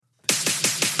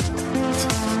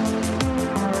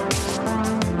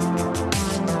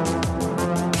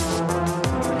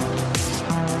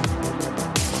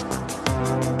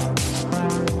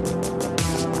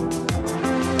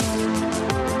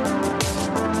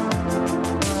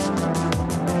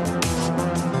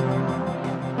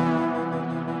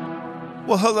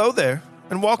Well, hello there,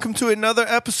 and welcome to another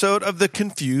episode of the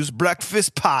Confused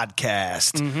Breakfast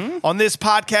Podcast. On this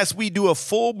podcast, we do a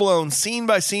full-blown,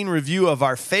 scene-by-scene review of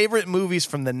our favorite movies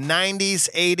from the 90s,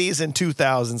 80s, and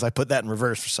 2000s. I put that in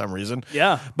reverse for some reason.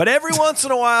 Yeah. But every once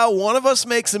in a while, one of us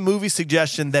makes a movie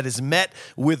suggestion that is met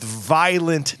with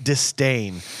violent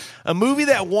disdain. A movie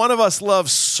that one of us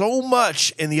loves so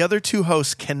much and the other two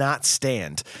hosts cannot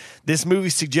stand. This movie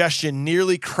suggestion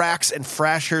nearly cracks and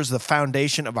fractures the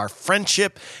foundation of our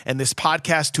friendship and this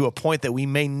podcast to a point that we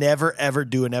may never, ever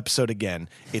do an episode again.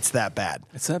 It's that bad.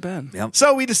 It's that bad. Yep.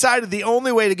 So we decided the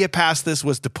only way to get past this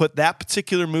was to put that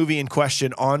particular movie in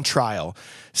question on trial.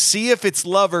 See if its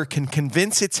lover can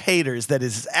convince its haters that it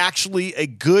is actually a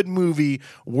good movie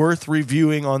worth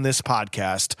reviewing on this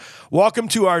podcast. Welcome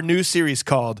to our new series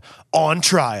called On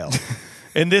Trial.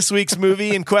 And this week's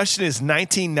movie in question is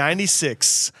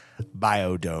 1996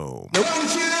 BioDome.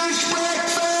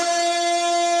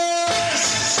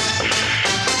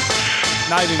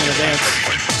 Not even gonna dance.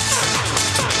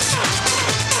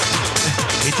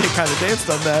 He did kind of danced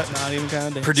on that. Not even kind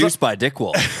of dance. Produced by Dick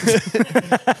Wolf.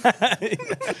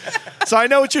 So I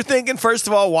know what you're thinking. First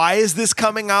of all, why is this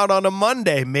coming out on a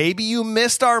Monday? Maybe you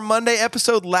missed our Monday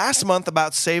episode last month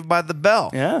about Saved by the Bell.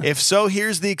 Yeah. If so,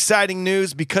 here's the exciting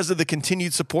news. Because of the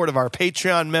continued support of our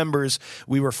Patreon members,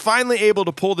 we were finally able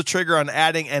to pull the trigger on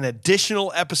adding an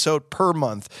additional episode per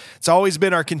month. It's always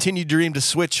been our continued dream to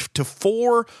switch to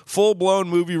 4 full-blown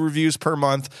movie reviews per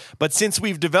month. But since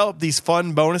we've developed these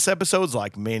fun bonus episodes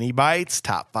like Mini Bites,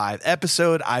 Top 5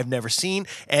 episode, I've never seen,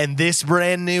 and this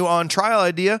brand new On Trial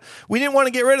idea, we didn't want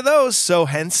to get rid of those, so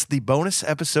hence the bonus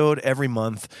episode every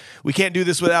month. We can't do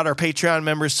this without our Patreon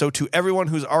members, so to everyone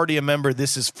who's already a member,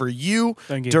 this is for you,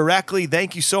 Thank you. directly.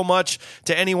 Thank you so much.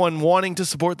 To anyone wanting to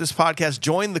support this podcast,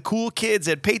 join the cool kids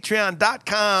at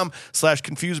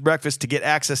patreon.com/confusedbreakfast to get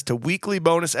access to weekly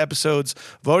bonus episodes,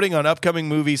 voting on upcoming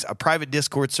movies, a private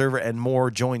Discord server, and more.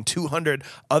 Join 200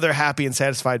 other happy and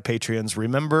satisfied Patreons.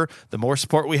 Remember, the more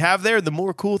support we have there, the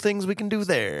more cool things we can do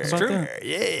there. That's true.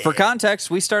 Yeah. For context,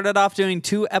 we started off doing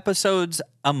 2 episodes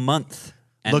a month.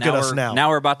 And Look at us we're- now. Now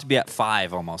we're about to be at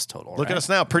 5 almost total. Look right? at us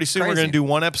now. Pretty soon we're Crazy. going to do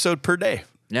 1 episode per day.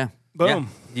 Yeah. Boom. Yeah,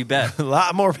 you bet. A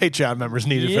lot more Patreon members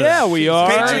needed for that. Yeah, we are.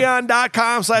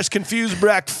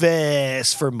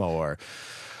 Patreon.com/confusedbreakfast for more.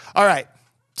 All right.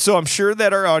 So I'm sure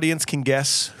that our audience can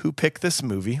guess who picked this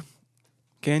movie.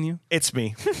 Can you? It's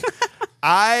me.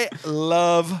 I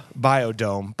love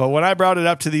BioDome, but when I brought it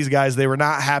up to these guys, they were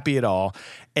not happy at all.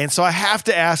 And so I have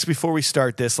to ask before we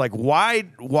start this, like, why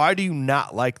do you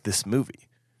not like this movie?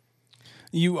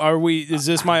 Is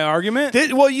this my argument?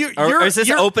 Well, you're Is this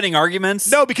opening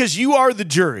arguments? No, because you are the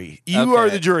jury. You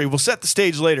are the jury. We'll set the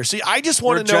stage later. See, I just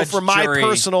want We're to know judge, for my jury.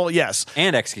 personal,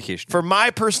 And execution. for my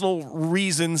personal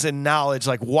reasons and knowledge,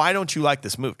 like, why don't you like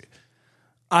this movie?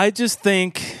 I just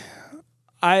think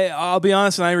I'll be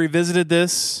honest, and I revisited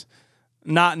this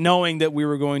not knowing that we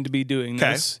were going to be doing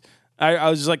this.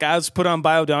 I was just like, I was put on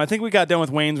BioDome. I think we got done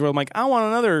with Wayne's World. I'm like, I want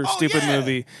another stupid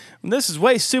movie. And this is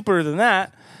way stupider than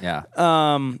that. Yeah.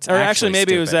 Or actually,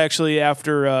 maybe it was stupid. actually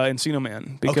after Encino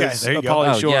Man because there you of go.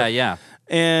 Pauly Shore. Yeah.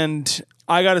 And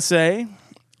I got to say,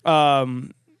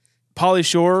 Pauly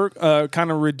Shore kind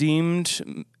of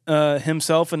redeemed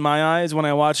himself in my eyes when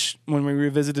we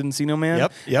revisited Encino Man.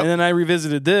 Yep. And then I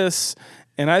revisited this,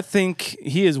 and I think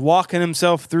he is walking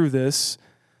himself through this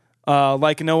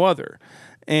like no other.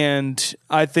 And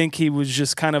I think he was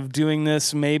just kind of doing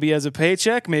this maybe as a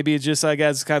paycheck. Maybe it's just, I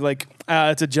guess, kind of like,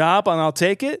 it's a job and I'll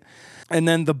take it. And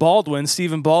then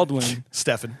Stephen Baldwin.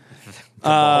 Stefan.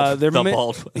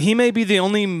 He may be the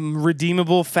only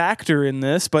redeemable factor in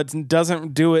this, but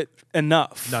doesn't do it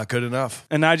enough. Not good enough.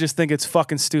 And I just think it's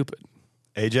fucking stupid.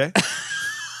 AJ?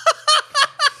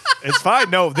 It's fine.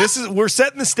 No, we're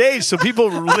setting the stage so people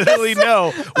literally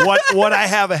know what I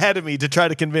have ahead of me to try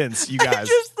to convince you guys. I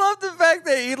just love the fact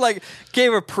that he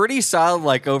gave a pretty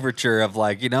solid overture of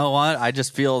you know what? I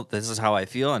just feel this is how I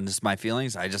feel and this is my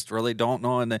feelings. I just really don't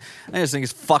know, and I just think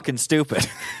it's fucking stupid.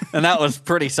 And that was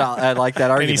pretty solid. I like that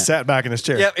argument. And he sat back in his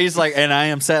chair. Yep, he's like, and I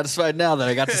am satisfied now that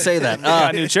I got to say that. I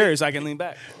got new chairs, I can lean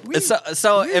back.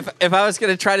 So if I was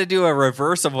going to try to do a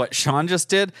reverse of what Sean just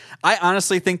did, I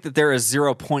honestly think that there is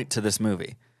 0 point to this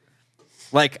movie.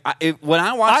 When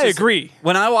I watched, agree.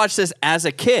 When I watched this as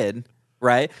a kid,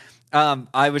 right?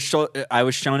 I was shown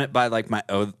it by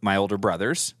my older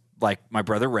brothers, like my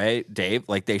brother Ray, Dave.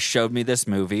 Like they showed me this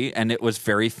movie, and it was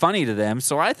very funny to them,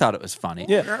 so I thought it was funny.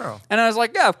 Yeah. And I was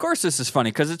like, yeah, of course this is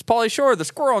funny because it's Pauly Shore, the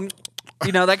squirrel.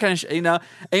 You know, that kind of shit, you know,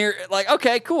 and you're like,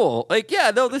 okay, cool. Like,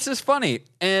 yeah, no, this is funny.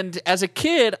 And as a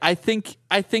kid, I think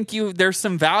there's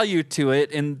some value to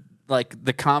it in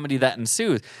the comedy that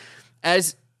ensues.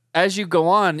 as you go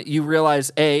on, you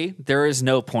realize A, there is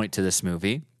no point to this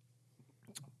movie.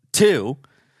 2,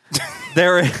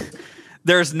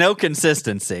 there's no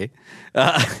consistency.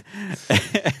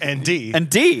 And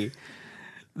D.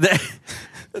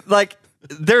 Like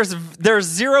there's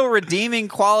zero redeeming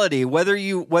quality whether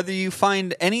you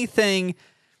find any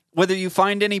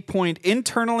point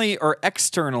internally or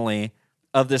externally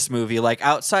of this movie, like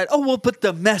outside. Oh well, but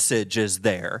the message is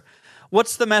there.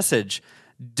 What's the message?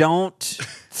 Don't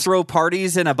throw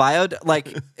parties in a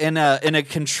in a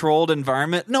controlled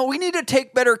environment. No, we need to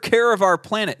take better care of our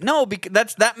planet. No,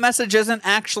 because that message isn't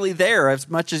actually there as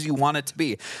much as you want it to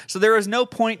be. So there is no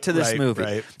point to this movie.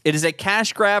 Right. It is a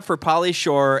cash grab for Pauly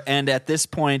Shore, and at this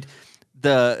point,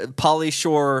 the Pauly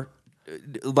Shore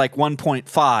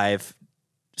 1.5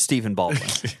 Stephen Baldwin.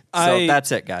 So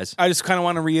that's it, guys. I just kind of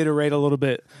want to reiterate a little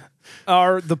bit.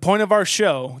 The point of our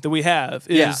show that we have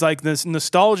is like this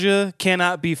nostalgia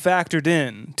cannot be factored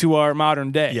in to our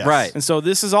modern day. Yes. Right. And so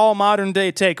this is all modern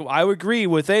day take. I would agree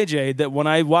with AJ that when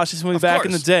I watched this movie back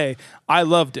in the day, I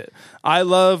loved it. I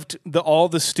loved all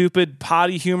the stupid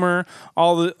potty humor.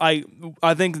 I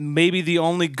think maybe the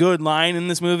only good line in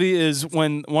this movie is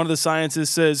when one of the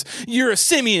scientists says, "You're a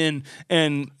simian,"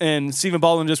 and Stephen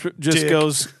Baldwin just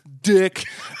goes, "Dick."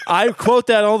 I quote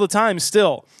that all the time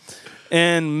still.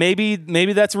 And maybe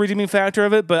that's a redeeming factor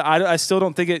of it, but I still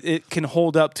don't think it can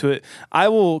hold up to it. I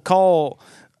will call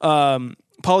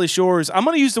Pauly Shore's. I'm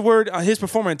going to use the word his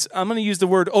performance. I'm going to use the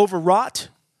word overwrought.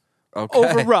 Okay.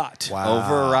 Overwrought. Wow.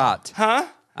 Overwrought. Huh?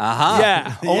 Uh-huh.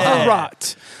 Yeah.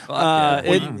 Overwrought.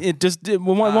 It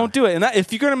won't do it. And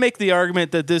if you're going to make the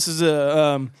argument that this is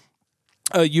a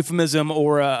euphemism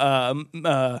or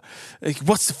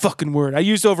what's the fucking word? I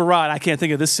used overwrought. I can't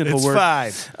think of this simple word.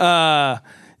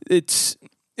 It's fine.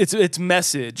 It's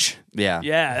message. Yeah.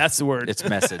 Yeah, that's the word. It's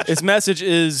message. Its message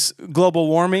is global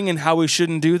warming and how we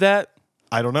shouldn't do that.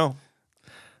 I don't know.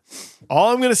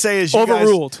 All I'm going to say is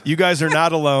Overruled. You guys are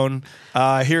not alone.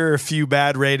 Here are a few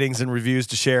bad ratings and reviews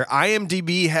to share.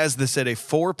 IMDb has this at a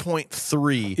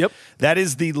 4.3. Yep. That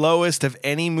is the lowest of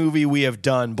any movie we have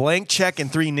done. Blank Check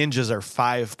and Three Ninjas are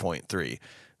 5.3.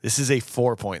 This is a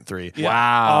 4.3.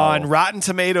 Wow. On Rotten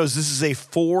Tomatoes, this is a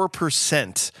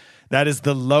 4%. That is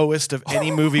the lowest of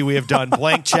any movie we have done.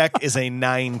 Blank Check is a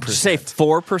 9%. Did you say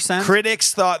 4%?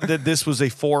 Critics thought that this was a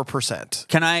 4%.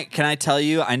 Can I tell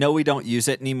you? I know we don't use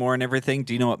it anymore and everything.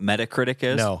 Do you know what Metacritic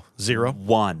is? No. 0?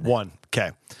 1. 1.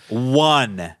 Okay.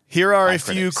 1. Here are a critics.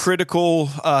 few critical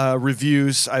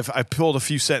reviews. I pulled a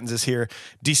few sentences here.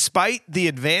 Despite the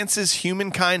advances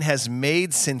humankind has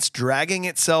made since dragging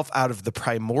itself out of the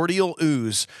primordial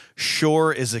ooze,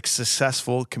 Shore is a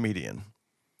successful comedian.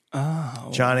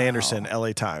 Oh, John Anderson,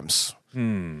 LA Times.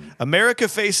 America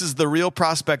faces the real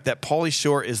prospect that Pauly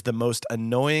Shore is the most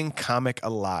annoying comic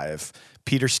alive.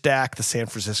 Peter Stack, the San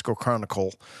Francisco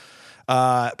Chronicle.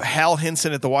 Hal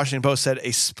Hinson at the Washington Post said,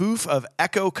 a spoof of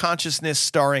echo consciousness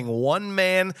starring one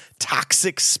man,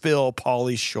 toxic spill,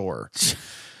 Pauly Shore.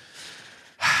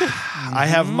 I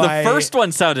have my... The first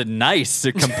one sounded nice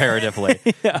comparatively.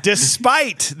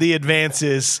 Despite the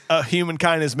advances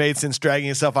humankind has made since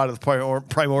dragging itself out of the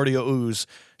primordial ooze,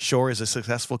 Shore is a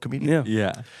successful comedian.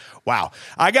 Yeah. Wow.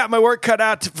 I got my work cut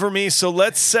out for me, so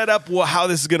let's set up how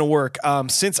this is going to work.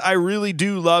 Since I really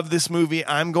do love this movie,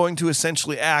 I'm going to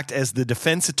essentially act as the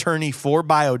defense attorney for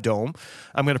BioDome.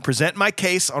 I'm going to present my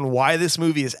case on why this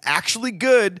movie is actually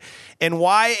good and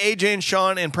why AJ and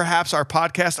Sean and perhaps our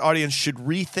podcast audience should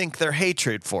rethink their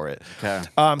hatred for it. Okay.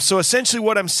 So essentially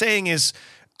what I'm saying is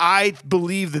I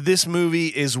believe that this movie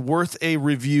is worth a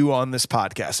review on this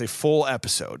podcast, a full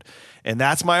episode. And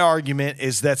that's my argument,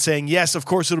 is that saying, yes, of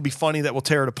course it'll be funny that we'll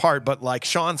tear it apart. But like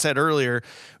Sean said earlier,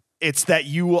 it's that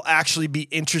you will actually be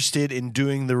interested in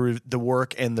doing the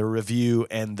work and the review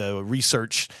and the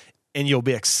research, and you'll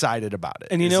be excited about it.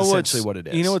 And you know essentially what it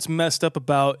is. You know what's messed up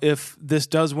about if this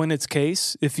does win its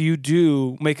case, if you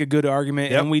do make a good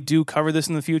argument and we do cover this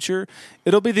in the future,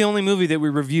 it'll be the only movie that we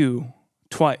review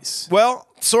twice. Well,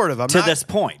 sort of. To this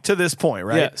point,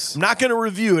 right? Yes. I'm not going to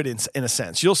review it in a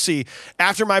sense. You'll see.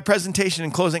 After my presentation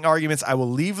and closing arguments, I will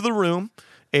leave the room.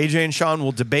 AJ and Sean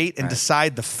will debate and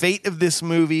decide the fate of this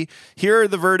movie. Here are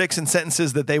the verdicts and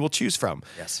sentences that they will choose from.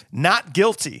 Yes. Not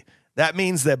guilty. That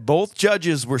means that both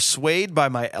judges were swayed by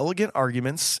my elegant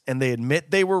arguments and they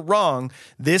admit they were wrong.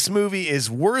 This movie is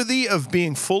worthy of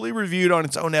being fully reviewed on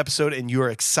its own episode, and you are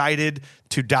excited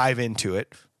to dive into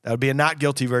it. That would be a not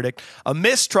guilty verdict. A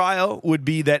mistrial would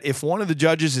be that if one of the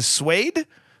judges is swayed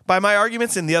by my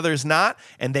arguments and the other is not,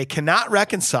 and they cannot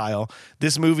reconcile,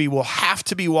 this movie will have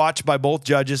to be watched by both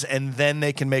judges, and then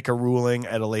they can make a ruling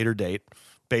at a later date.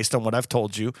 based on what I've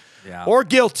told you, Yeah. or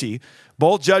guilty.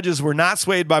 Both judges were not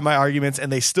swayed by my arguments,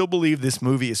 and they still believe this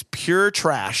movie is pure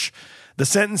trash. The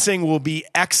sentencing will be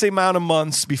X amount of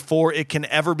months before it can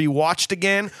ever be watched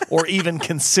again or even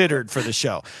considered for the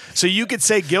show. So you could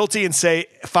say guilty and say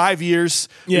 5 years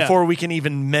before we can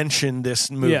even mention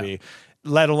this movie.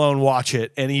 Let alone watch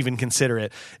it and even consider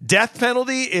it. Death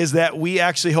penalty is that we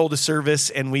actually hold a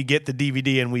service and we get the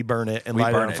DVD and we burn it and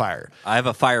light it on fire. I have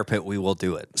a fire pit. We will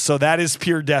do it. So that is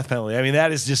pure death penalty. I mean,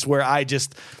 that is just where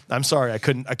I'm sorry, I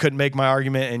couldn't make my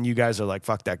argument, and you guys are like,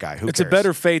 fuck that guy. Who It's cares? a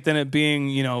better fate than it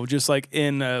being, just like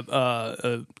in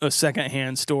a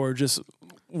secondhand store, just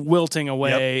wilting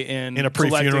away in a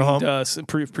pre-funeral home. Dust,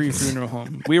 pre-funeral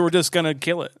home. We were just gonna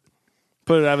kill it.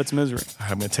 Put it out of its misery.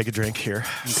 I'm going to take a drink here.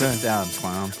 Sit down,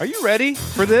 clown. Are you ready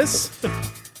for this?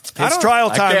 It's trial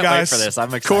time, I can't guys. wait for this.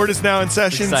 I'm excited. Court is now in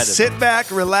session. Excited. Sit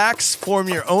back, relax, form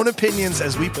your own opinions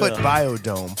as we put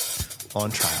BioDome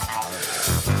on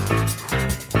trial.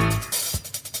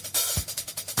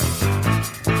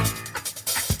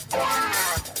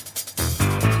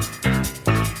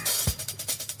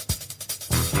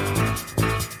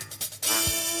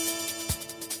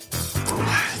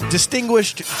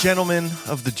 Distinguished gentlemen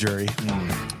of the jury,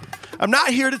 I'm not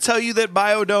here to tell you that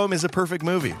BioDome is a perfect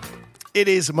movie. It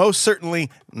is most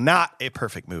certainly not a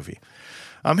perfect movie.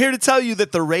 I'm here to tell you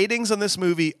that the ratings on this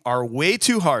movie are way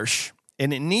too harsh,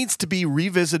 and it needs to be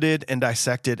revisited and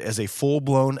dissected as a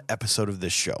full-blown episode of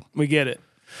this show. We get it.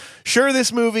 Sure,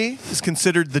 this movie is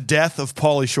considered the death of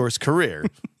Pauly Shore's career.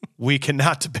 We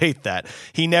cannot debate that.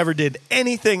 He never did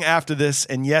anything after this,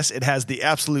 and yes, it has the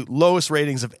absolute lowest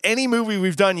ratings of any movie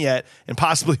we've done yet and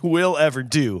possibly will ever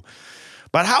do.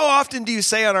 But how often do you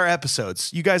say on our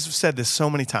episodes, you guys have said this so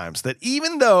many times, that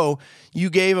even though you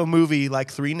gave a movie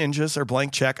like Three Ninjas or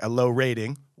Blank Check a low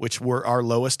rating, which were our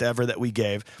lowest ever that we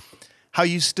gave, how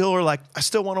you still are like, I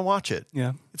still want to watch it.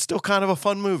 Yeah. It's still kind of a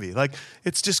fun movie. Like,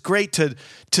 it's just great to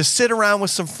sit around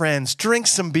with some friends, drink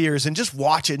some beers, and just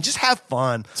watch it and just have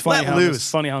fun. It's funny Let how loose.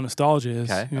 funny how nostalgia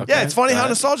is. Okay. Yeah. Yeah, it's funny how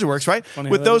nostalgia works, right? Funny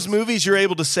With how that those is. movies, you're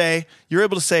able to say,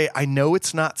 I know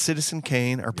it's not Citizen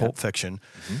Kane or Pulp Fiction,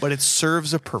 but it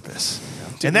serves a purpose.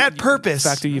 And that purpose. The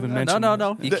fact that you even mentioned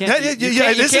No. You can't, Yeah, you yeah,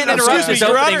 can't, you this can't is- interrupt excuse his me,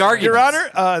 Your opening Honor, Your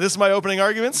arguments. Honor, this is my opening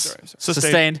arguments.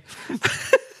 Sustained.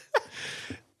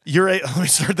 Let me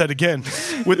start that again.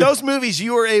 With those movies,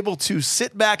 you are able to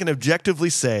sit back and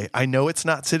objectively say, I know it's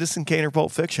not Citizen Kane or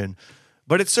Pulp Fiction,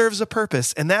 but it serves a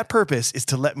purpose. And that purpose is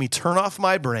to let me turn off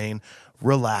my brain,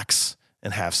 relax,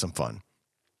 and have some fun.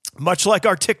 Much like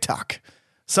our TikTok.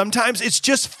 Sometimes it's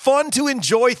just fun to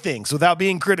enjoy things without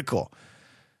being critical.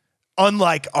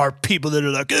 Unlike our people that are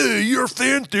like, hey, your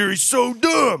fan theory's so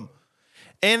dumb.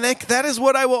 And that is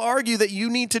what I will argue that you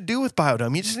need to do with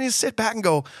BioDome. You just need to sit back and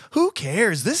go, who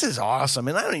cares? This is awesome.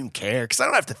 And I don't even care because I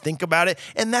don't have to think about it.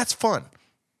 And that's fun.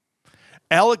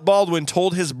 Alec Baldwin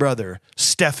told his brother,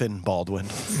 Stephen Baldwin,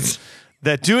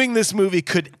 that doing this movie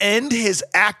could end his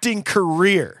acting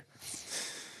career.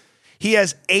 He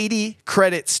has 80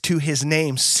 credits to his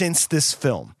name since this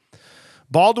film.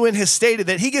 Baldwin has stated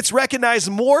that he gets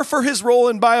recognized more for his role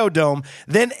in BioDome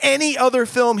than any other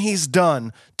film he's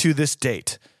done to this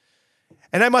date.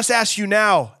 And I must ask you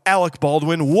now, Alec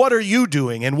Baldwin, what are you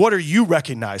doing and what are you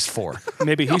recognized for?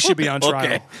 Maybe he should be on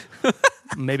trial. Okay.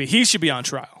 Maybe he should be on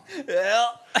trial.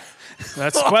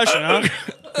 That's the question, huh?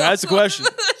 That's the question.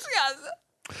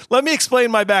 Let me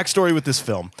explain my backstory with this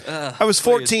film. I was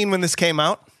 14 when this came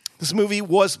out. This movie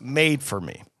was made for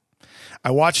me. I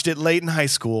watched it late in high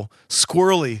school.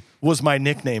 Squirrely was my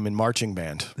nickname in marching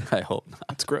band. I hope not.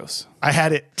 That's gross. I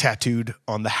had it tattooed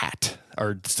on the hat,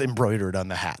 or just embroidered on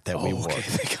the hat that we wore. Okay,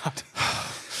 thank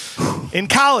God. In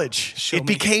college, Show it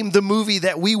me. became the movie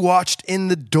that we watched in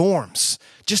the dorms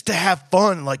just to have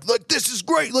fun. Like, look, this is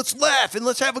great. Let's laugh and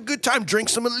let's have a good time. Drink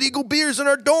some illegal beers in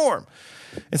our dorm.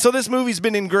 And so this movie's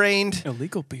been ingrained.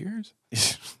 Illegal beers?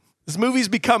 This movie's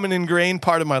become an ingrained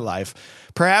part of my life.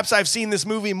 Perhaps I've seen this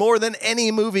movie more than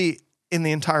any movie in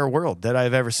the entire world that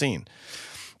I've ever seen.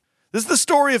 This is the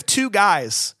story of two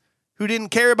guys who didn't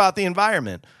care about the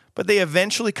environment, but they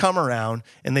eventually come around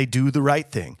and they do the right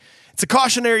thing. It's a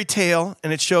cautionary tale,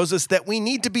 and it shows us that we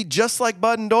need to be just like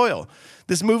Bud and Doyle.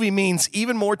 This movie means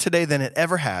even more today than it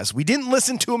ever has. We didn't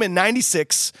listen to him in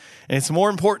 96, and it's more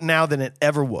important now than it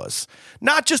ever was.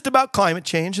 Not just about climate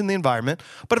change and the environment,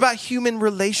 but about human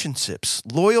relationships,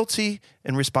 loyalty,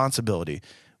 and responsibility.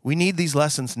 We need these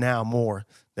lessons now more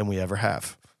than we ever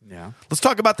have. Yeah. Let's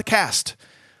talk about the cast.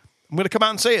 I'm going to come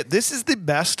out and say it. This is the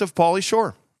best of Pauly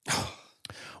Shore.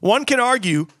 One can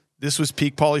argue this was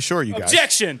peak Pauly Shore, you guys.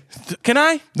 Objection. Can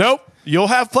I? Nope. You'll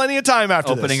have plenty of time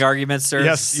after this. Opening arguments, sir.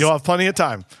 Yes, you'll have plenty of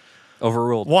time.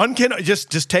 Overruled. One can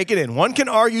just take it in. One can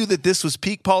argue that this was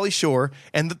peak Pauly Shore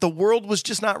and that the world was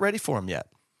just not ready for him yet.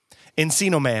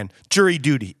 Encino Man, Jury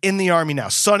Duty, In the Army Now,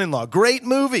 Son-in-Law, great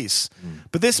movies.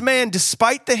 But this man,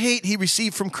 despite the hate he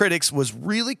received from critics, was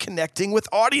really connecting with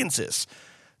audiences.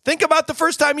 Think about the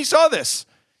first time you saw this.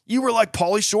 You were like,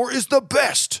 Pauly Shore is the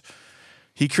best.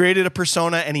 He created a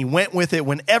persona and he went with it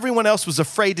when everyone else was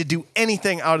afraid to do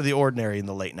anything out of the ordinary in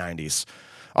the late 90s.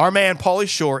 Our man, Pauly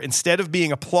Shore, instead of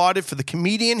being applauded for the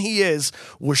comedian he is,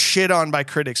 was shit on by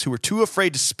critics who were too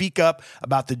afraid to speak up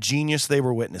about the genius they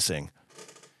were witnessing.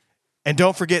 And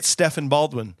don't forget Stephen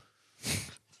Baldwin.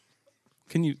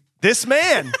 This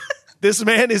man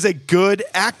is a good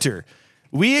actor.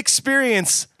 We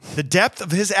experience the depth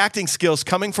of his acting skills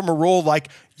coming from a role like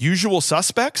Usual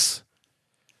Suspects,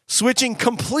 switching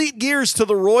complete gears to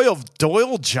the role of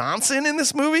Doyle Johnson in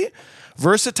this movie.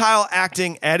 Versatile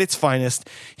acting at its finest.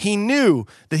 He knew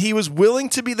that he was willing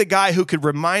to be the guy who could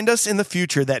remind us in the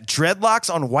future that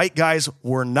dreadlocks on white guys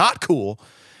were not cool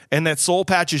and that soul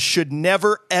patches should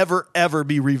never, ever, ever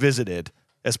be revisited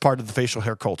as part of the facial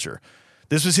hair culture.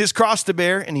 This was his cross to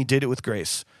bear, and he did it with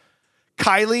grace.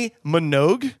 Kylie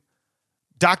Minogue,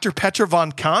 Dr. Petra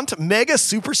Von Kant, mega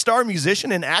superstar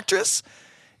musician and actress,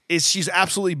 she's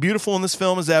absolutely beautiful in this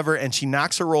film as ever, and she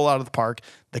knocks her role out of the park.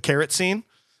 The carrot scene,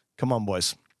 come on,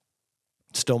 boys.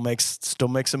 Still makes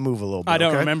a move a little bit. I don't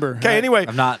okay? remember. Okay, anyway.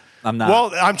 I'm not.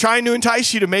 Well, I'm trying to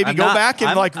entice you to maybe go back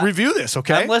and review this,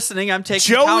 okay? I'm listening. I'm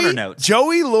taking counter notes.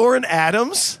 Joey Lauren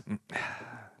Adams,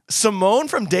 Simone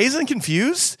from Dazed and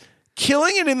Confused,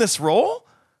 killing it in this role?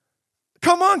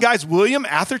 Come on, guys. William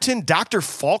Atherton, Dr.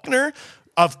 Faulkner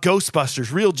of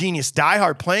Ghostbusters, real genius, Die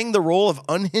Hard, playing the role of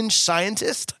unhinged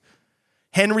scientist.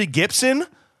 Henry Gibson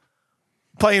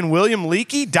playing William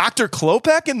Leakey. Dr.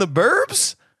 Klopek in The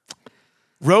Burbs.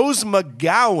 Rose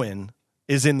McGowan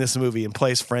is in this movie and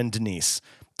plays friend Denise.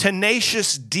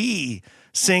 Tenacious D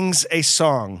sings a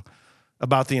song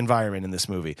about the environment in this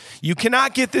movie. You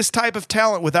cannot get this type of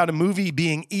talent without a movie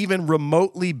being even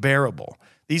remotely bearable.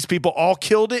 These people all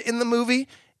killed it in the movie,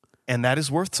 and that is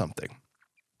worth something.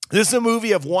 This is a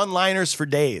movie of one-liners for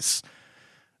days.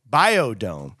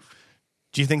 BioDome.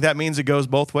 Do you think that means it goes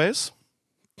both ways?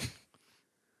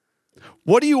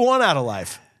 What do you want out of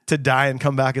life? To die and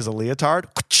come back as a leotard?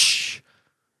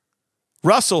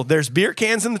 Russell, there's beer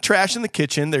cans in the trash in the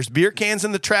kitchen. There's beer cans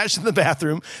in the trash in the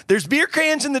bathroom. There's beer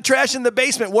cans in the trash in the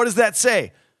basement. What does that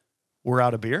say? We're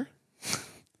out of beer?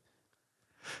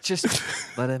 Just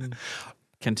let him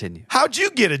continue. How'd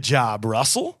you get a job,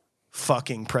 Russell?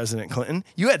 Fucking President Clinton.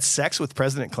 You had sex with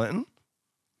President Clinton?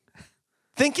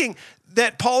 Thinking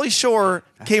that Pauly Shore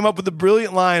came up with the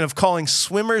brilliant line of calling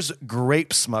swimmers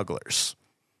grape smugglers.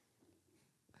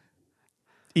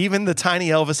 Even the Tiny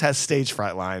Elvis has stage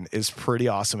fright line is pretty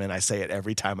awesome, and I say it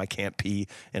every time I can't pee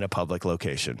in a public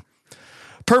location.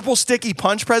 Purple Sticky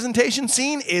Punch presentation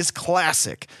scene is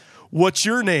classic. What's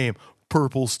your name?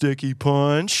 Purple Sticky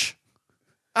Punch.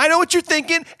 I know what you're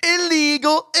thinking.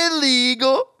 Illegal,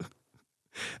 illegal.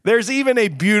 There's even a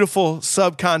beautiful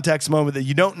subcontext moment that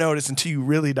you don't notice until you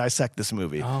really dissect this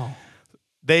movie. Oh.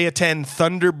 They attend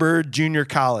Thunderbird Junior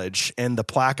College, and the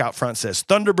plaque out front says,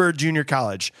 Thunderbird Junior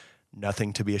College,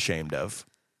 nothing to be ashamed of.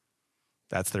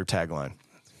 That's their tagline.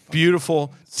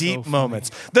 Beautiful, deep moments.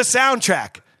 The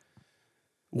soundtrack,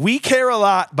 We Care a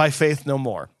Lot by Faith No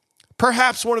More.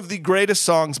 Perhaps one of the greatest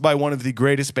songs by one of the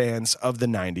greatest bands of the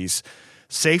 90s.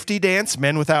 Safety Dance,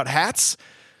 Men Without Hats.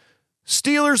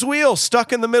 Steelers Wheel,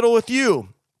 Stuck in the Middle with You.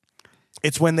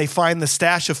 It's when they find the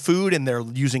stash of food and they're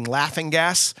using laughing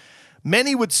gas.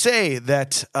 Many would say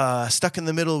that Stuck in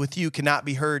the Middle with You cannot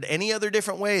be heard any other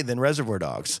different way than Reservoir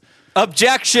Dogs.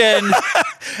 Objection.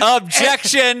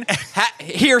 Objection.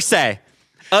 Hearsay.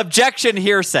 Objection,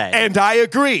 hearsay. And I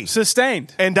agree.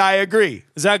 Sustained. And I agree.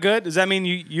 Is that good? Does that mean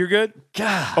you're good?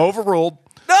 God. Overruled.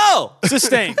 No.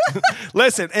 Sustained.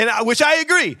 Listen, which I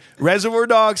agree. Reservoir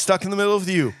Dogs, Stuck in the Middle with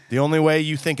You. The only way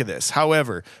you think of this.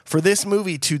 However, for this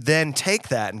movie to then take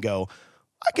that and go,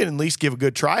 I can at least give a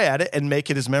good try at it and make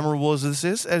it as memorable as this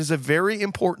is, that is a very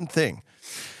important thing.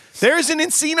 There's an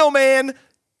Encino Man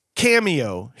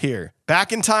cameo here.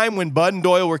 Back in time when Bud and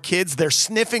Doyle were kids, they're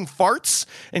sniffing farts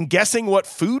and guessing what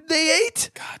food they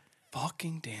ate. God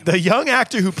fucking damn it. The young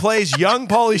actor who plays young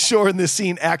Pauly Shore in this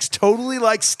scene acts totally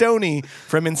like Stoney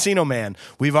from Encino Man.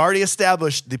 We've already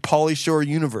established the Pauly Shore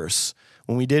universe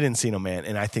when we did Encino Man,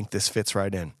 and I think this fits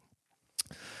right in.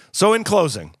 So in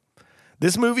closing,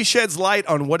 this movie sheds light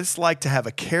on what it's like to have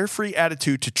a carefree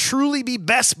attitude to truly be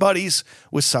best buddies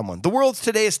with someone. The world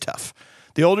today is tough.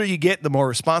 The older you get, the more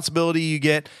responsibility you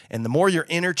get, and the more your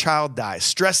inner child dies.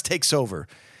 Stress takes over.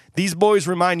 These boys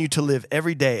remind you to live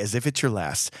every day as if it's your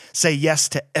last. Say yes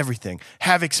to everything.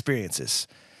 Have experiences.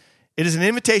 It is an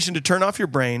invitation to turn off your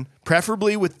brain,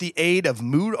 preferably with the aid of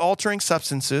mood-altering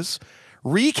substances,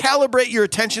 recalibrate your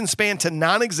attention span to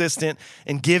non-existent,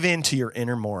 and give in to your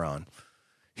inner moron.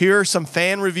 Here are some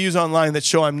fan reviews online that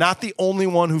show I'm not the only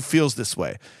one who feels this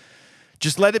way.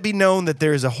 Just let it be known that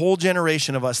there is a whole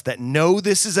generation of us that know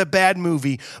this is a bad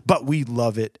movie, but we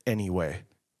love it anyway.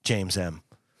 James M.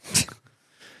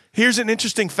 Here's an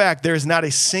interesting fact. There is not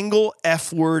a single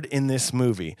F word in this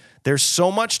movie. There's so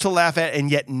much to laugh at,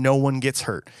 and yet no one gets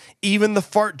hurt. Even the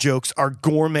fart jokes are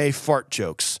gourmet fart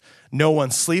jokes. No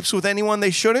one sleeps with anyone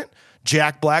they shouldn't.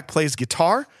 Jack Black plays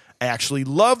guitar. I actually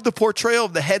love the portrayal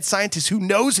of the head scientist who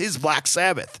knows his Black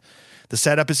Sabbath. The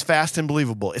setup is fast and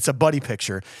believable. It's a buddy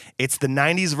picture. It's the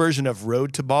 90s version of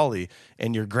Road to Bali,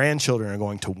 and your grandchildren are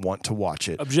going to want to watch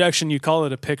it. Objection, you call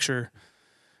it a picture.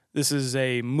 This is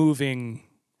a moving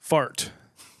fart.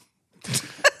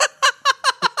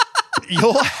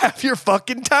 You'll have your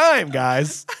fucking time,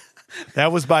 guys.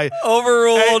 That was by...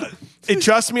 Overruled.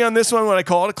 Trust me on this one when I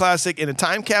call it a classic. In a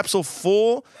time capsule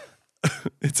full...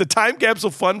 It's a time capsule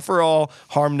fun for all,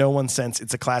 harm no one sense.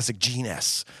 It's a classic Gene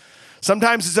S.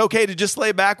 Sometimes it's okay to just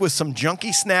lay back with some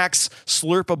junky snacks,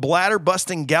 slurp a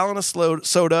bladder-busting gallon of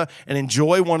soda, and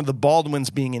enjoy one of the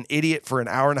Baldwins being an idiot for an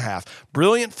hour and a half.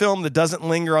 Brilliant film that doesn't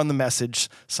linger on the message,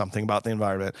 something about the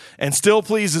environment, and still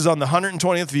pleases on the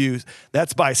 120th views.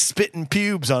 That's by Spittin'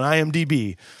 Pubes on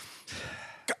IMDb.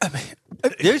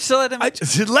 You're still at him?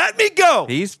 Let me go.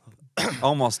 He's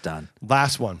almost done.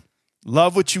 Last one.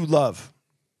 Love what you love.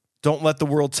 Don't let the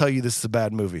world tell you this is a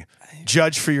bad movie.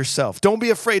 Judge for yourself. Don't be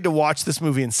afraid to watch this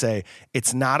movie and say,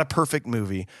 it's not a perfect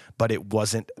movie, but it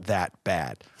wasn't that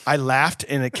bad. I laughed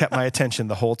and it kept my attention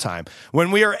the whole time. When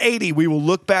we are 80, we will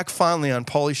look back fondly on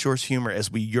Pauly Shore's humor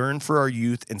as we yearn for our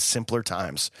youth in simpler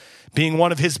times. Being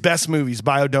one of his best movies,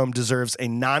 BioDome deserves a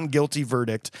non-guilty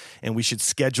verdict, and we should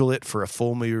schedule it for a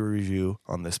full movie review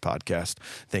on this podcast.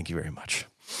 Thank you very much.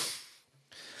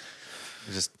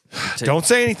 Don't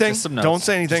say anything. Don't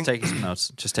say anything.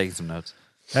 Just taking some notes.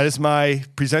 That is my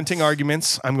presenting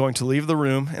arguments. I'm going to leave the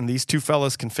room, and these two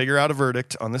fellas can figure out a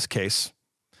verdict on this case.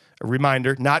 A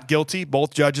reminder, not guilty.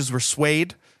 Both judges were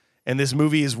swayed, and this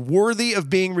movie is worthy of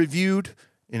being reviewed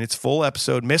in its full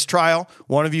episode. Mistrial.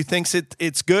 One of you thinks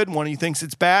it's good. One of you thinks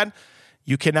it's bad.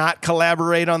 You cannot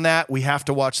collaborate on that. We have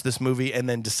to watch this movie and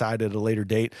then decide at a later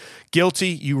date. Guilty,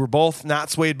 you were both not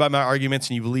swayed by my arguments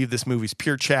and you believe this movie's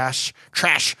pure trash.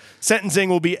 Sentencing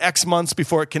will be X months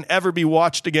before it can ever be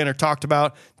watched again or talked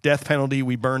about. Death penalty,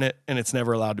 we burn it, and it's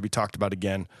never allowed to be talked about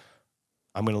again.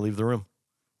 I'm going to leave the room.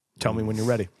 Tell me when you're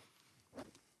ready.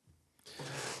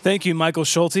 Thank you, Michael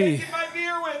Schulte. Taking my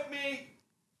beer with me.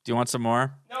 Do you want some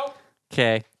more? Nope.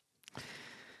 Okay.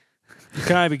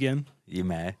 Can I begin? You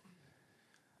may.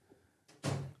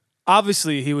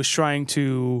 Obviously, he was trying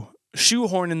to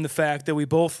shoehorn in the fact that we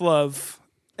both love,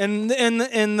 and in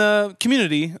the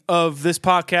community of this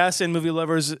podcast and movie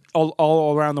lovers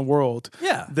all around the world,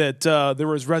 that there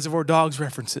was Reservoir Dogs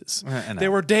references.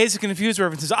 There were Days of Confused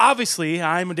references. Obviously,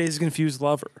 I'm a Days of Confused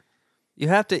lover. You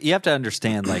have to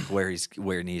understand like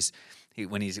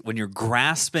when you're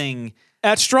grasping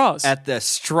at the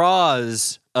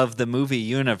straws of the movie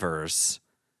universe.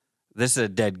 This is a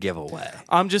dead giveaway.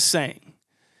 I'm just saying.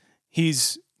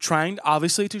 He's trying,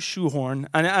 obviously, to shoehorn.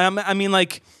 And I mean,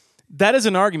 like, that is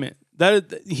an argument.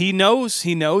 That he knows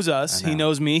us. He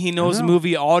knows me. He knows the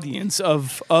movie audience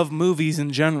of movies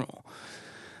in general.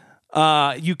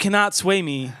 You cannot sway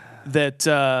me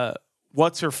that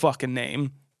what's her fucking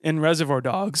name in Reservoir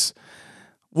Dogs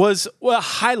was a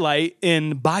highlight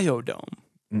in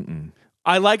BioDome.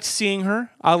 I liked seeing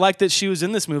her. I liked that she was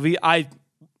in this movie. I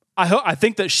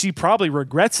think that she probably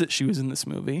regrets that she was in this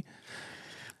movie.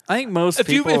 I think most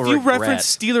people if you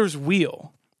reference Steelers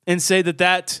Wheel and say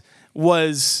that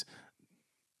was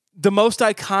the most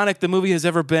iconic the movie has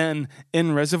ever been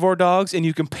in Reservoir Dogs, and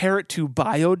you compare it to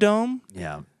BioDome,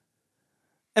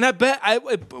 and I bet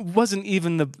it wasn't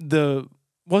even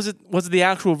was it the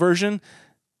actual version?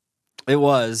 It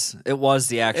was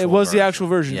the actual. It was the actual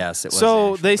version. Yes, it was.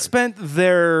 So they spent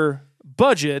their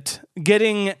budget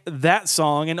getting that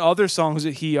song and other songs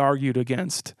that he argued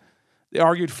against. They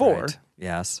argued for. Right.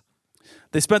 Yes.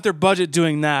 They spent their budget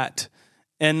doing that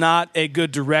and not a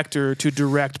good director to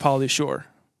direct Pauly Shore.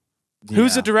 Yeah.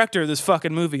 Who's the director of this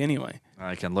fucking movie anyway?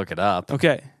 I can look it up.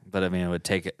 Okay. But I mean, it would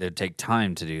take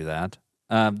time to do that.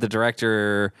 The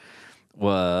director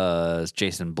was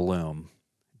Jason Blum.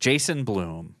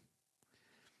 Blum.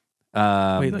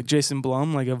 Wait, like Jason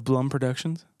Blum, like of Blum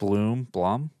Productions? Blum?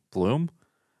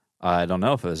 I don't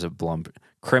know if it was a Blum.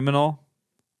 Criminal.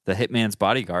 The Hitman's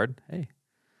Bodyguard. Hey.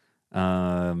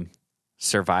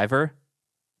 Survivor.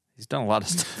 He's done a lot of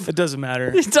stuff. It doesn't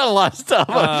matter. He's done a lot of stuff.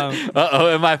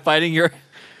 Am I fighting your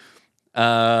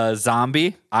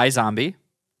Zombie? iZombie.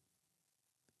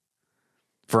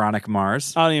 Veronica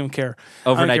Mars. I don't even care.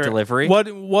 Overnight Delivery.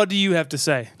 What do you have to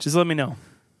say? Just let me know.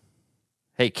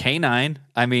 Hey, K9.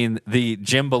 I mean, the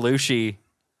Jim Belushi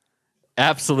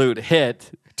absolute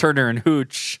hit, Turner and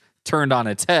Hooch, turned on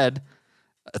its head.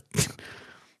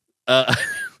 All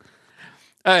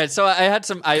right, so I had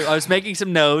some. I was making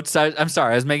some notes. I'm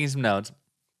sorry, I was making some notes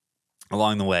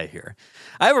along the way here.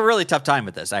 I have a really tough time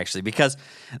with this actually because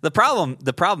the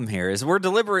problem here is we're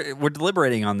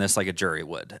deliberating on this like a jury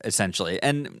would essentially,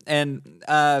 and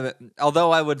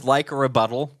although I would like a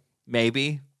rebuttal,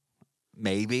 maybe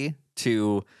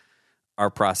to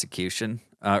our prosecution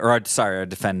our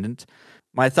defendant,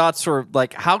 my thoughts were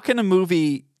like, how can a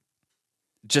movie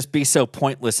just be so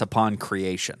pointless upon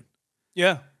creation?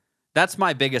 Yeah. That's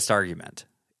my biggest argument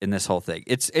in this whole thing.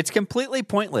 It's completely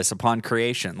pointless upon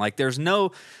creation. Like there's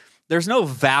no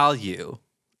value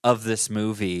of this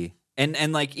movie.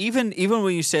 And like even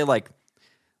when you say like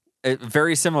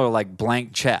very similar like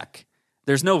Blank Check,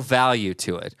 there's no value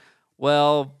to it.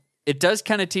 Well, it does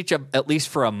kind of teach at least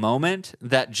for a moment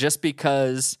that just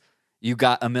because you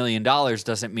got $1 million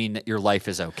doesn't mean that your life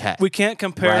is okay. We can't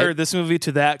compare this movie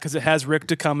to that because it has Rick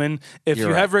DeCummon. If you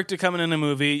have Rick DeCummon in a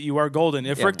movie, you are golden.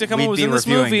 If Rick DeCummon was in this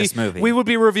movie, we would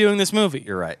be reviewing this movie.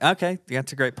 You're right. Okay,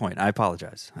 that's a great point. I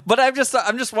apologize, but I'm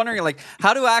just wondering, like,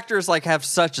 how do actors like have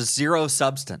such zero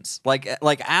substance, like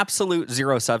absolute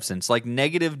zero substance, like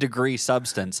negative degree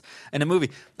substance in a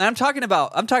movie? And I'm talking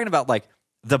about like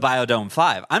the BioDome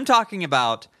 5. I'm talking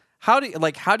about how do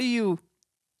you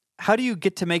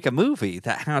get to make a movie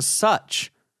that has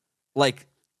such like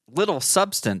little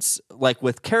substance, like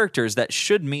with characters that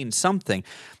should mean something?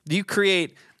 You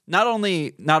create not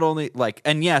only like,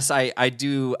 and yes, I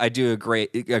do agree.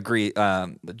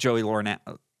 Joey Lauren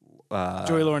Adams.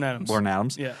 Lauren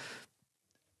Adams. Yeah.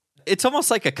 It's almost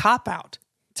like a cop out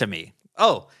to me.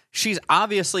 Oh, she's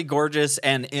obviously gorgeous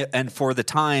and for the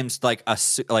times like a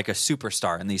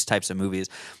superstar in these types of movies.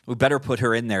 We better put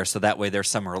her in there so that way there's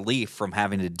some relief from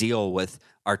having to deal with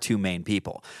our two main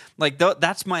people. Like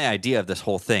that's my idea of this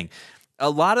whole thing. A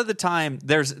lot of the time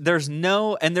there's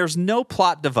no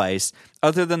plot device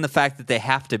other than the fact that they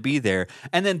have to be there.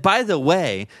 And then by the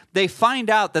way, they find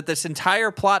out that this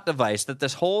entire plot device, that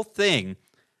this whole thing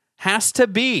has to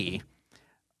be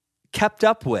kept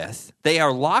up with. They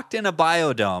are locked in a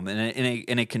biodome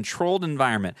in a controlled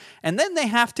environment, and then they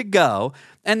have to go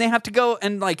and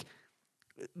like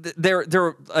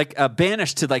they're like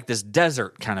banished to like this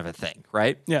desert kind of a thing,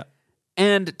 right? Yeah.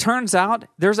 And it turns out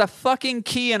there's a fucking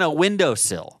key in a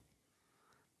windowsill.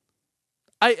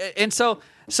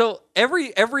 So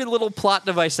every little plot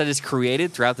device that is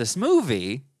created throughout this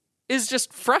movie is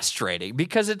just frustrating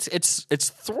because it's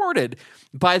thwarted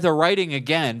by the writing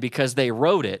again because they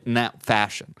wrote it in that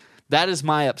fashion. That's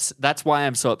why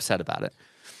I'm so upset about it.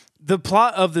 The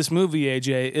plot of this movie,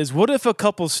 AJ, is what if a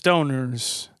couple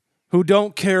stoners who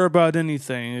don't care about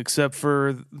anything except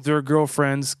for their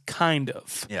girlfriends, kind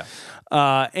of,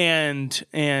 and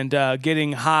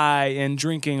getting high and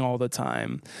drinking all the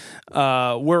time.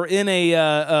 We're in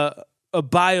a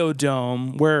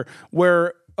biodome where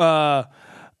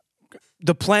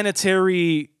the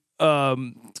planetary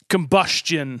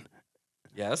combustion,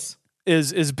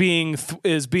 is being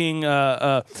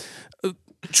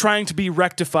trying to be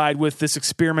rectified with this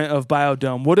experiment of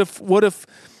BioDome. What if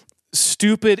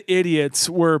stupid idiots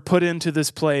were put into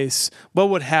this place? What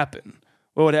would happen?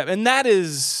 And that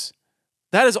is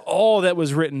all that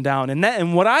was written down.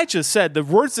 And what I just said, the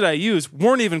words that I used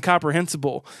weren't even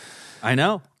comprehensible. I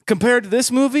know. Compared to this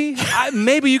movie,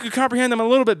 maybe you could comprehend them a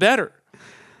little bit better.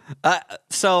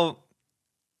 I'll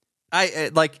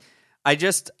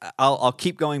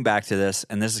keep going back to this,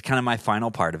 and this is kind of my final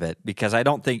part of it because I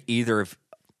don't think neither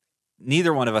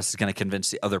one of us is going to convince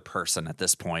the other person at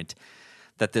this point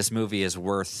that this movie is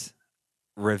worth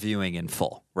reviewing in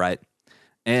full, right?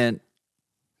 And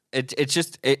and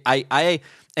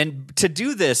to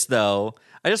do this though,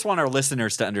 I just want our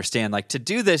listeners to understand, like, to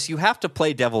do this, you have to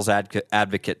play devil's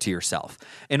advocate to yourself.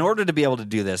 In order to be able to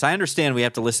do this, I understand we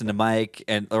have to listen to Mike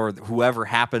or whoever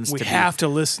happens to be. We have to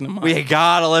listen to Mike. We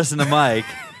got to listen to Mike.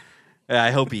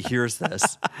 I hope he hears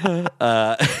this.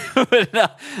 But no,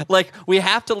 like, we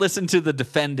have to listen to the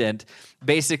defendant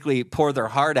basically pour their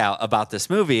heart out about this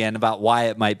movie and about why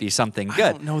it might be something good.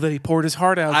 I don't know that he poured his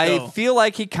heart out, I feel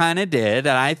like he kind of did,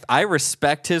 and I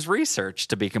respect his research,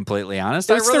 to be completely honest.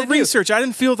 It's the research. I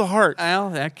didn't feel the heart.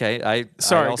 Well, okay. I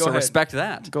Sorry, also respect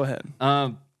that. Go ahead.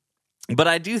 But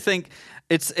I do think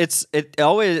it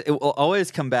will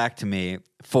always come back to me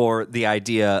for the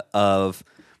idea of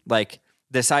like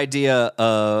this idea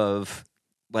of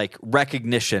like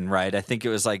recognition, right? I think it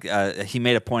was like he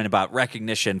made a point about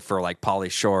recognition for like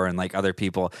Pauly Shore and like other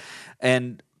people,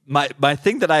 and my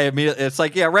thing that I immediately, it's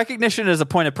like, yeah, recognition is a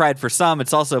point of pride for some.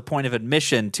 It's also a point of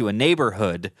admission to a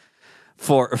neighborhood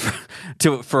for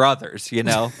others. You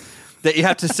know, that you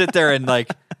have to sit there and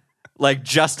like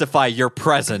justify your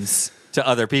presence to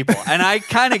other people, and I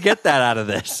kind of get that out of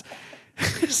this.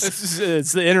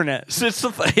 It's the internet.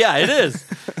 Yeah, it is.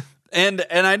 And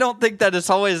I don't think that it's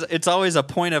always a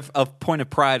point of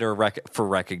pride or for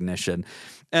recognition,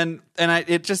 and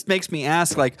it just makes me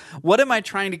ask, like, what am I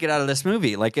trying to get out of this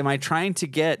movie? Like, am I trying to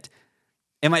get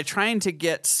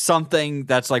something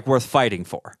that's like worth fighting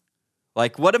for?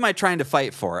 Like, what am I trying to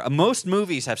fight for? Most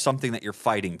movies have something that you're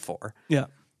fighting for. Yeah,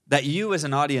 that you as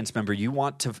an audience member you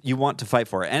want to fight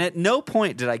for, and at no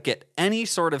point did I get any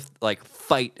sort of like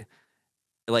fight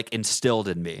like instilled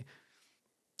in me.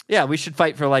 Yeah, we should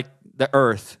fight for like the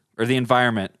earth or the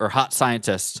environment or hot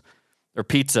scientists or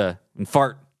pizza and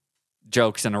fart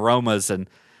jokes and aromas and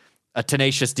a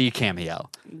Tenacious D cameo.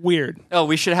 Weird. Oh,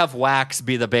 we should have Wax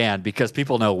be the band because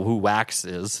people know who Wax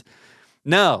is.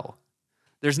 No,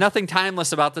 there's nothing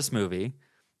timeless about this movie,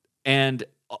 and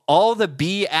all the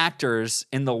B actors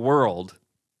in the world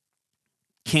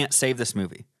can't save this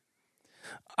movie.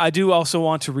 I do also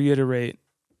want to reiterate,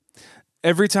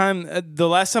 every time, the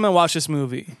last time I watched this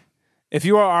movie, if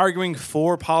you are arguing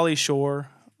for Pauly Shore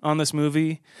on this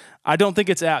movie, I don't think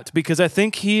it's apt, because I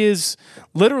think he is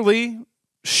literally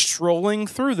strolling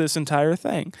through this entire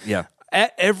thing. Yeah.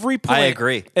 At every point. I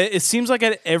agree. It seems like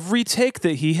at every take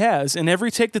that he has, and every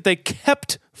take that they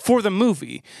kept for the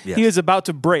movie, yes, he is about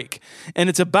to break. And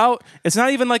it's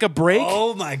not even like a break.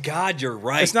 Oh my God, you're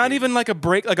right. It's not even like a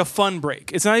break, like a fun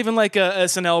break. It's not even like a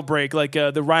SNL break, like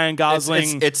the Ryan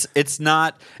Gosling. It's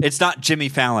not Jimmy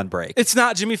Fallon break. It's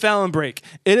not Jimmy Fallon break.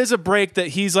 It is a break that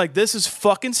he's like, this is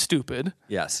fucking stupid.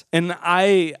 Yes. And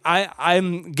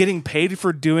I'm getting paid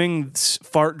for doing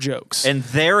fart jokes. And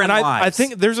therein lies. I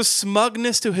think there's a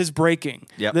smugness to his breaking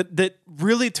that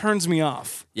really turns me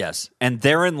off. Yes. And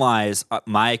therein lies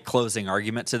my closing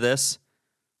argument to this.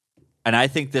 And I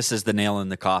think this is the nail in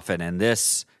the coffin. And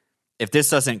if this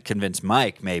doesn't convince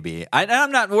Mike, maybe by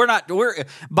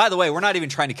the way, we're not even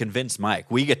trying to convince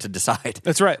Mike. We get to decide.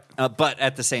 That's right. But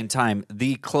at the same time,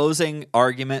 the closing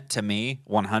argument to me,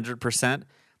 100%,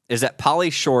 is that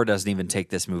Pauly Shore doesn't even take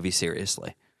this movie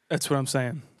seriously. That's what I'm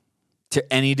saying.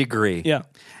 To any degree. Yeah.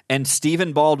 And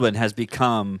Stephen Baldwin has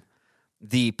become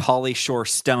the Pauly Shore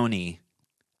Stoney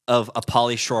of a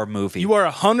Pauly Shore movie. You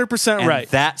are 100% right.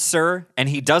 That, sir, and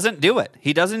he doesn't do it.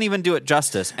 He doesn't even do it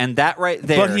justice. And that right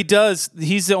there. But he does.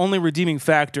 He's the only redeeming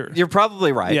factor. You're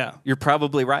probably right. Yeah. You're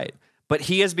probably right. But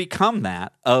he has become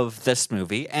that of this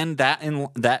movie, and that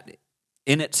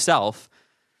in itself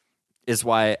is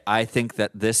why I think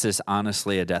that this is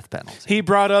honestly a death penalty. He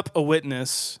brought up a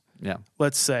witness,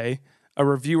 let's say, a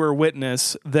reviewer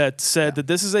witness that said that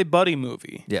this is a buddy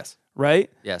movie. Yes. Right?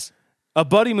 Yes. A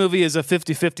buddy movie is a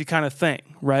 50-50 kind of thing,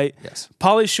 right? Yes.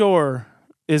 Pauly Shore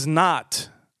is not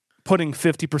putting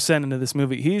 50% into this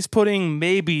movie. He's putting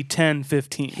maybe 10,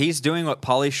 15. He's doing what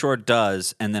Pauly Shore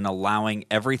does and then allowing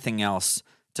everything else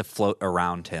to float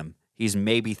around him. He's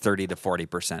maybe 30 to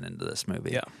 40% into this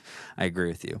movie. Yeah. I agree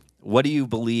with you. What do you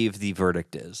believe the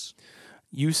verdict is?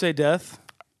 You say death?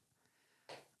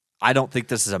 I don't think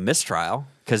this is a mistrial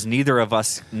because neither of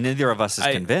us is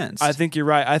convinced. I think you're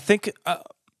right. I think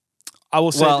I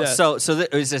will say death. So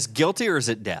is this guilty or is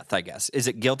it death, I guess? Is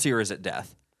it guilty or is it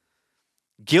death?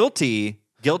 Guilty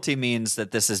means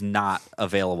that this is not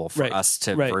available for us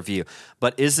to review.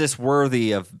 But is this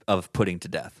worthy of putting to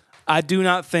death? I do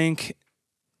not think.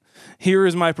 Here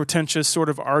is my pretentious sort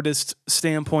of artist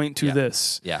standpoint to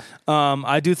this. Yeah.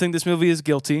 I do think this movie is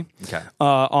guilty. Okay.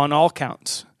 On all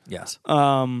counts. Yes.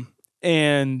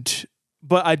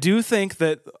 But I do think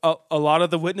that a lot of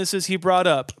the witnesses he brought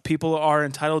up, people are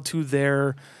entitled to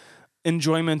their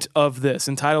enjoyment of this,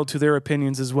 entitled to their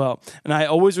opinions as well. And I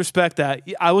always respect that.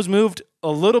 I was moved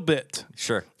a little bit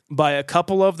by a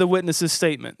couple of the witnesses'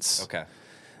 statements. Okay.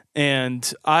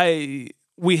 And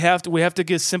we have to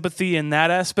give sympathy in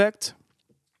that aspect.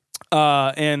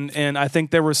 And I think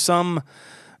there was some,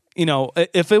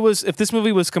 if this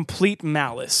movie was complete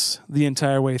malice the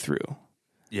entire way through,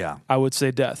 I would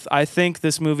say death. I think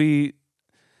this movie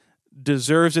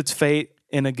deserves its fate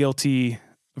in a guilty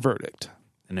verdict.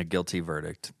 In a guilty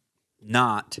verdict,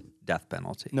 not death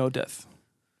penalty. No death.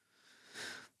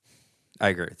 I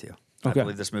agree with you. Okay. I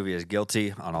believe this movie is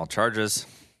guilty on all charges,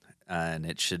 and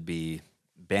it should be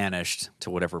banished to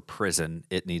whatever prison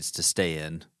it needs to stay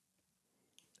in.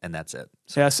 And that's it.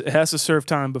 It has to serve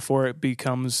time before it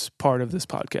becomes part of this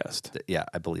podcast. Yeah,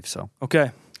 I believe so.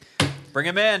 Okay. Bring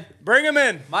him in. Bring him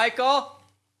in. Michael.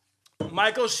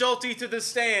 Michael Schulte to the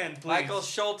stand, please. Michael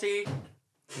Schulte. Here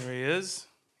he is.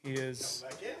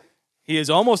 He is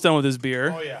almost done with his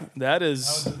beer. Oh, yeah. That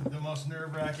is the most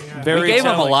nerve-wracking. very We gave him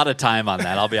a telling. lot of time on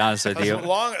that, I'll be honest with you.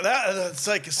 It's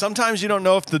like sometimes you don't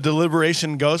know if the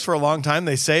deliberation goes for a long time.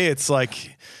 They say it's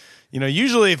like,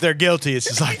 usually if they're guilty, it's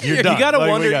just like you're done. You gotta Like,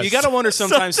 wonder. You gotta wonder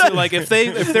sometimes too. Like if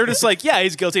they're just like, yeah,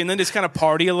 he's guilty, and then just kind of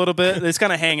party a little bit. They just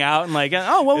kind of hang out and like,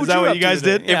 oh, what Is would that you what up you to guys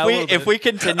today? did? Yeah, If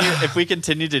we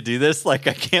continue to do this, like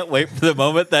I can't wait for the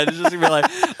moment that it's just gonna be like,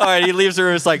 all right, he leaves the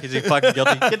room. It's like, is he fucking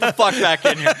guilty? Get the fuck back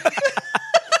in here.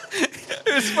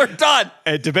 We're done.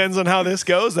 It depends on how this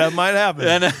goes. That might happen.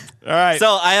 And, All right.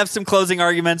 So I have some closing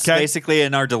arguments, Okay. basically,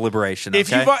 in our deliberation. if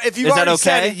okay? you've Is that already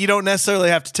said okay? it, you don't necessarily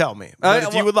have to tell me. But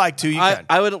if you would like to, you can.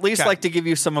 I would at least Okay. like to give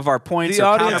you some of our points. The or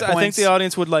audience. I think counterpoints. the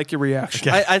audience would like your reaction.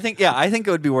 I think it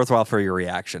would be worthwhile for your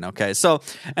reaction. Okay, so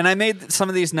and I made some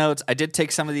of these notes. I did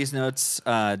take some of these notes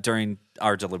during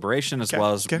our deliberation as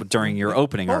well as during your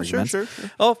opening arguments. Sure.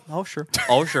 Oh, sure.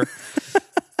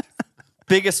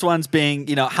 Biggest ones being,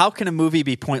 how can a movie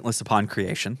be pointless upon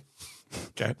creation?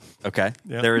 Okay. Okay,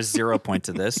 Yeah. there is 0 point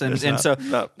to this, and not. so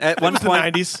No. at It one was the point,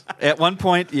 90s. At one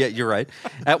point, yeah, you're right.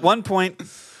 At one point,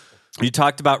 you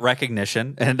talked about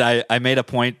recognition, and I made a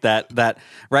point that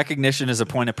recognition is a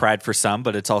point of pride for some,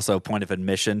 but it's also a point of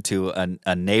admission to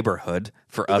a neighborhood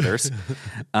for others.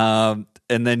 And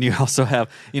then you also have,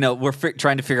 we're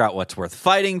trying to figure out what's worth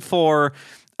fighting for.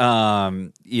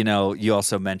 You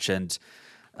also mentioned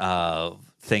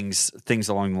things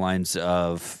along the lines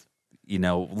of,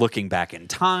 looking back in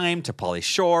time to Pauly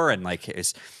Shore and like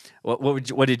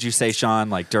what did you say, Sean?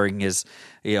 Like during his,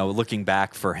 looking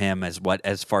back for him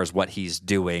as far as what he's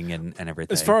doing and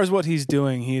everything. As far as what he's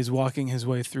doing, he is walking his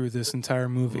way through this entire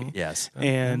movie. Yes.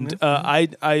 And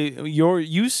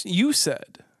you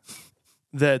said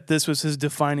that this was his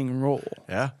defining role.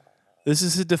 Yeah. This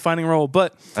is his defining role,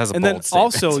 but That's a and then bold statement.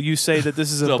 also you say that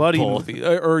this is a So buddy bold. movie,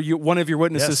 or one of your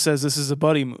witnesses Yes. says this is a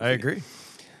buddy movie. I agree.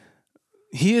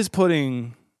 He is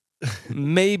putting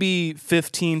maybe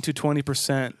 15 to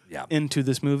 20% Yeah. into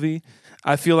this movie.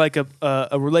 I feel like a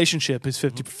relationship is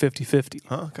 50-50.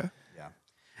 Huh, okay.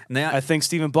 And then, I think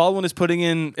Stephen Baldwin is putting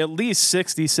in at least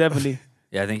 60, 70.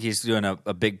 yeah, I think he's doing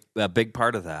a big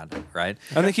part of that, right?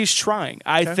 I think he's trying.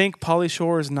 I think Pauly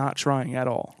Shore is not trying at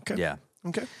all. Okay. Yeah.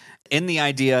 Okay. In the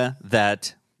idea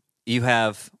that you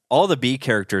have all the B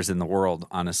characters in the world,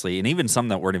 honestly, and even some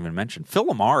that weren't even mentioned. Phil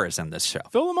Lamar is in this show.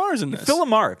 Phil Lamar's in this. Phil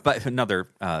Lamar, but another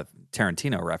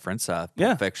Tarantino reference,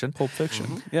 Pulp Fiction. Pulp Fiction.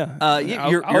 Mm-hmm. Yeah.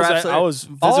 You're I was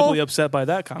absolutely- visibly upset by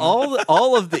that comment.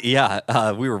 all of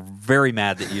the we were very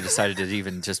mad that you decided to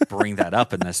even just bring that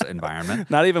up in this environment.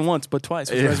 Not even once, but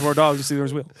twice. With Reservoir Dogs and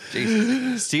Steelers Wheel.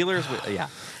 Jeez. Steelers, yeah.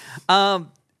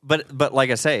 But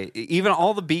like I say, even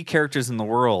all the B characters in the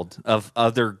world of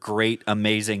other great,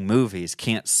 amazing movies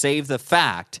can't save the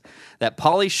fact that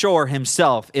Pauly Shore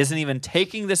himself isn't even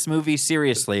taking this movie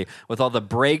seriously with all the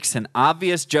breaks and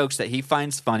obvious jokes that he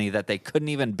finds funny that they couldn't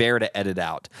even bear to edit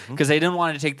out because they didn't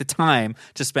want to take the time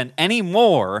to spend any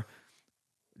more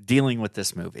dealing with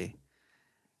this movie.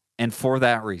 And for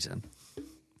that reason,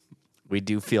 we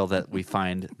do feel that we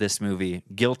find this movie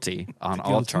guilty on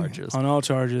all charges. On all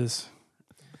charges.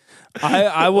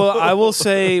 I will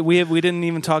say we didn't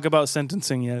even talk about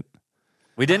sentencing yet.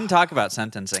 We didn't talk about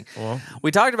sentencing.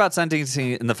 We talked about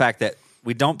sentencing in the fact that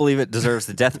we don't believe it deserves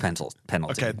the death penalty.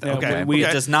 Okay. Yeah, Okay. we-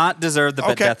 It does not deserve the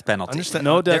Okay. death penalty. Understand.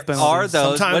 No death There penalty. are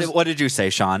those. Sometimes- What did you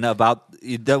say, Sean, about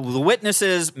the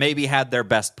witnesses maybe had their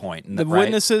best point? The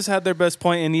witnesses had their best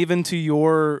point, and even to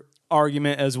your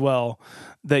argument as well,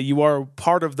 that you are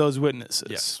part of those witnesses.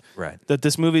 Yes. Right. That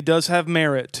this movie does have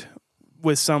merit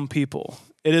with some people.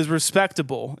 It is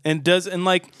respectable and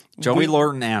like Joey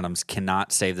Lorton Adams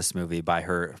cannot save this movie by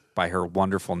her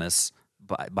wonderfulness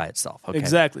by itself. Okay.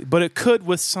 Exactly, but it could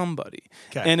with somebody.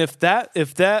 Okay. And if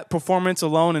that performance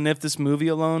alone, and if this movie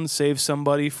alone saves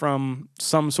somebody from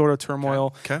some sort of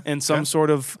turmoil Okay. and some sort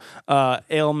of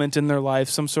ailment in their life,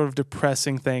 some sort of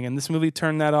depressing thing, and this movie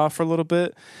turned that off for a little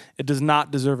bit, it does not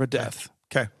deserve a death.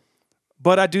 Okay.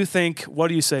 But I do think, what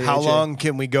do you say, How AJ? long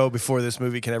can we go before this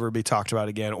movie can ever be talked about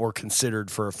again or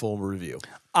considered for a full review?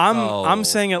 I'm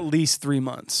saying at least 3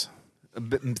 months.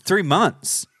 3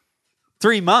 months.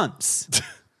 3 months.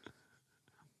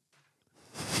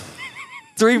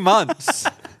 3 months.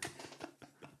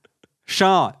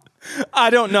 Sean. I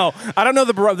don't know.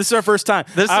 This is our first time.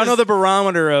 I don't know the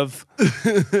barometer of.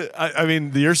 I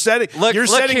mean, you're setting Look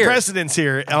here. precedents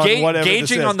here on whatever this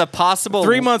gauging is. on the possible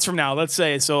 3 months from now, let's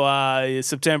say. So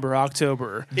September,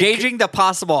 October. gauging the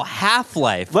possible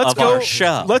half-life Let's of go. our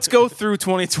show. Let's go through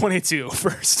 2022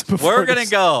 first. We're gonna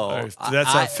go.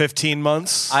 That's 15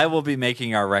 months. I will be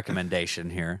making our recommendation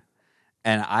here,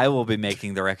 and I will be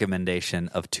making the recommendation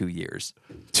of 2 years.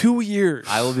 2 years.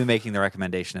 I will be making the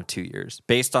recommendation of 2 years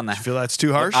based on the. You feel that's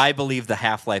too harsh? I believe the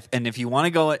half-life, and if you want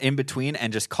to go in between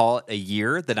and just call it a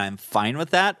year, then I'm fine with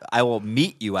that. I will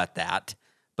meet you at that,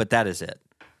 but that is it.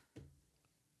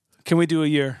 Can we do a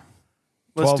year?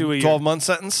 Let's do a year. 12-month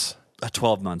sentence. A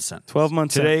 12-month sentence. 12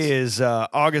 months. Today is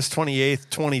August 28th,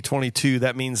 2022.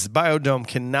 That means BioDome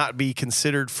cannot be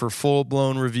considered for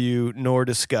full-blown review nor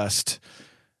discussed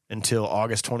until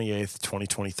August 28th,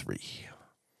 2023.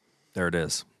 There it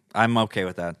is. I'm okay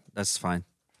with that. That's fine.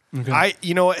 Okay.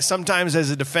 Sometimes as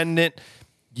a defendant,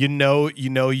 you know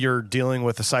you're dealing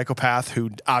with a psychopath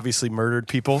who obviously murdered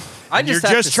people. You're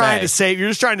just trying to save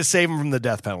them from the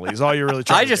death penalty. Is all you're really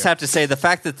trying to do. I just have to say the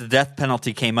fact that the death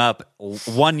penalty came up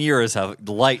 1 year is a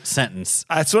light sentence.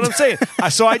 That's what I'm saying.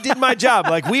 So I did my job.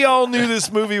 Like, we all knew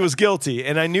this movie was guilty,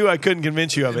 and I knew I couldn't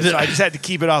convince you of it. So I just had to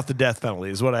keep it off the death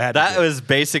penalty is what I had to do. That was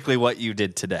basically what you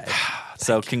did today.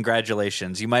 So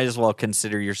congratulations. You might as well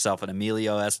consider yourself an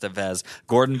Emilio Estevez,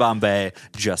 Gordon Bombay,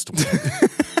 just win.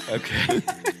 Okay.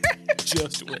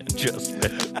 Just win. Just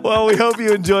win. Well, we hope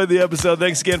you enjoyed the episode.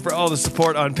 Thanks again for all the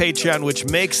support on Patreon, which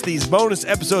makes these bonus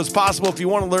episodes possible. If you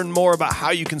want to learn more about how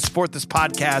you can support this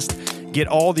podcast, get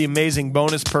all the amazing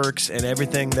bonus perks and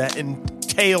everything that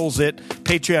entails it,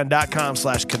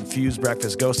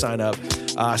 patreon.com/confusedbreakfast. Go sign up.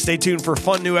 Stay tuned for a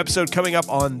fun new episode coming up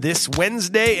on this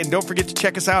Wednesday. And don't forget to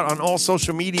check us out on all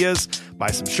social medias.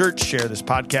 Buy some shirts, share this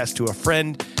podcast to a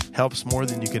friend. Helps more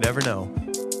than you could ever know.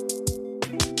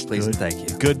 Please and thank you.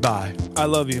 Goodbye. I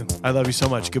love you. I love you so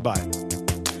much. Goodbye.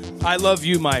 I love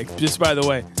you, Mike, just by the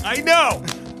way. I know.